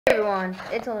Hey everyone,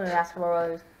 it's only Basketball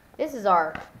Brothers. This is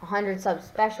our 100 sub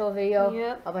special video.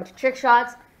 Yep. A bunch of trick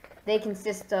shots. They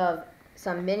consist of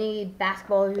some mini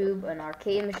basketball hoop, an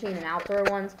arcade machine, and outdoor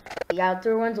ones. The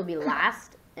outdoor ones will be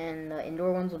last, and the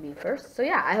indoor ones will be first. So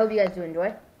yeah, I hope you guys do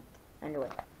enjoy. Enjoy.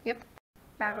 Yep.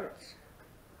 Backwards.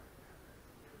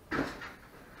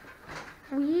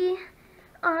 We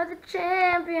are the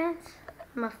champions,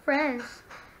 my friends.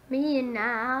 Me and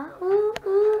now. Ooh,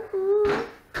 ooh, ooh.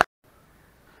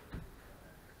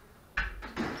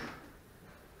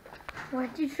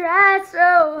 Once you try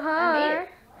so hard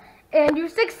and you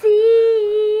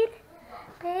succeed,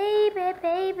 baby,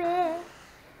 baby.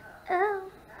 Oh.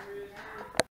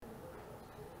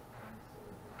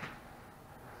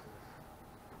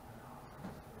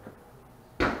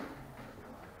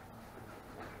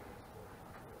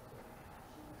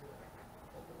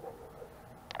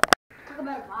 Talk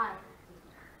about a vibe.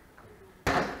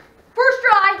 First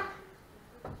try.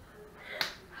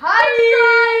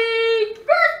 Hike.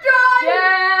 First try.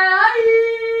 Yeah.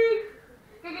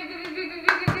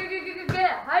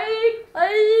 Hike.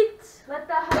 Hike. Let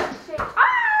the hike shake.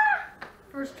 Ah.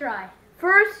 First try.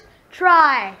 First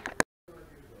try.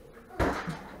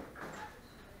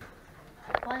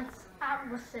 Once I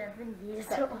was 7 years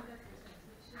old.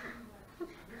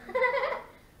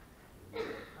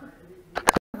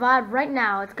 Vibe right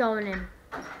now, it's going in.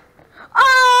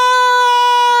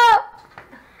 Oh!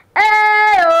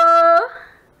 Ayo!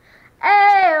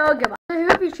 Ayo! Goodbye. The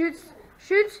hoop, he shoots,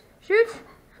 shoots.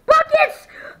 Buckets!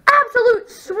 Absolute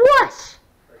swoosh!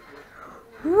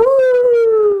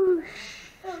 Whoosh!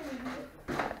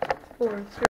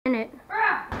 In it.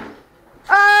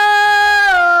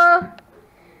 Oh!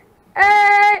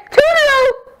 Hey! 2 in a row!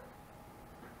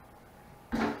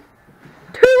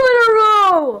 2 in a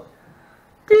row!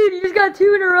 Dude, you just got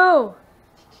 2 in a row.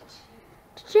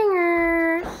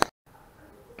 Chingers.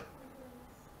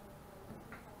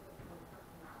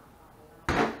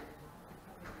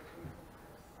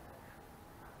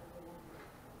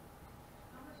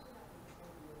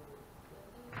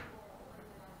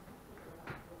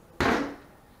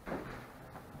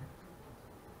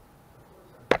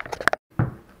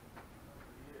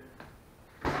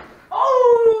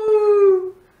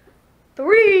 Oh!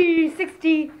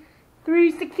 363.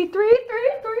 363.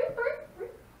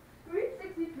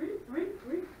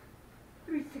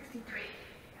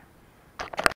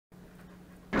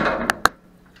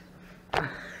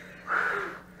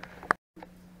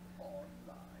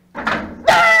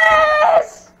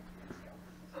 Yes!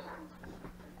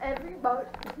 Everybody.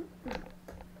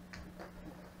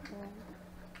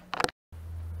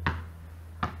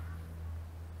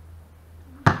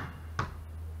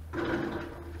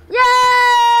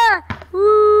 Yeah! Woo!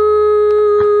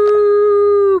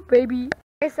 Baby.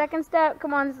 Okay, second step.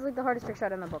 Come on, this is like the hardest trick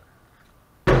shot in the book.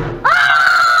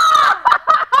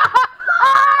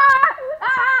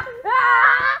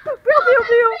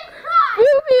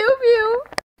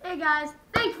 Hey guys,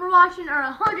 thanks for watching our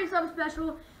 100 sub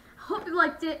special. Hope you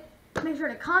liked it. Make sure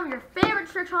to comment your favorite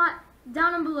trick shot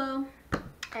down below.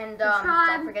 And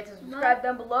don't forget to subscribe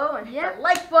down below and hit the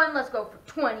like button. Let's go for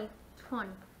 20. 20.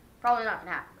 Probably not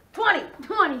gonna happen. 20.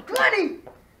 20. 20.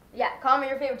 Yeah, comment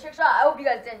your favorite trick shot. I hope you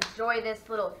guys enjoy this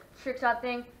little trick shot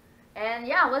thing. And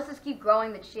yeah, let's just keep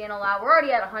growing the channel out. We're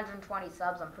already at 120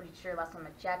 subs. I'm pretty sure last time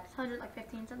I checked.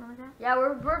 115, something like that. Yeah,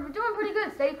 we're doing pretty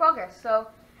good, steady progress. So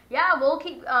yeah, we'll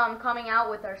keep coming out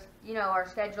with our our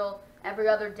schedule every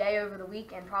other day over the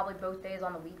week, and probably both days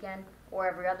on the weekend, or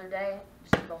every other day,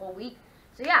 just the whole week.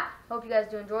 So yeah, hope you guys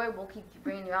do enjoy. We'll keep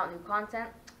bringing you out new content.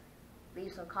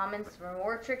 Leave some comments for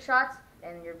more trick shots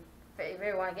and your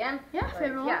favorite one again. Yeah,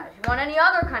 favorite one. Yeah, if you want any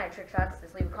other kind of trick shots,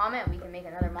 just leave a comment. We can make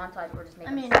another montage or just make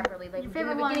them separately, like we did in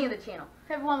the beginning of the channel.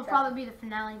 Favorite one will probably be the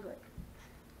finale, but.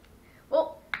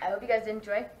 Well, I hope you guys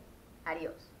enjoy.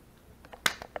 Adios.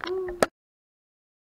 Ooh.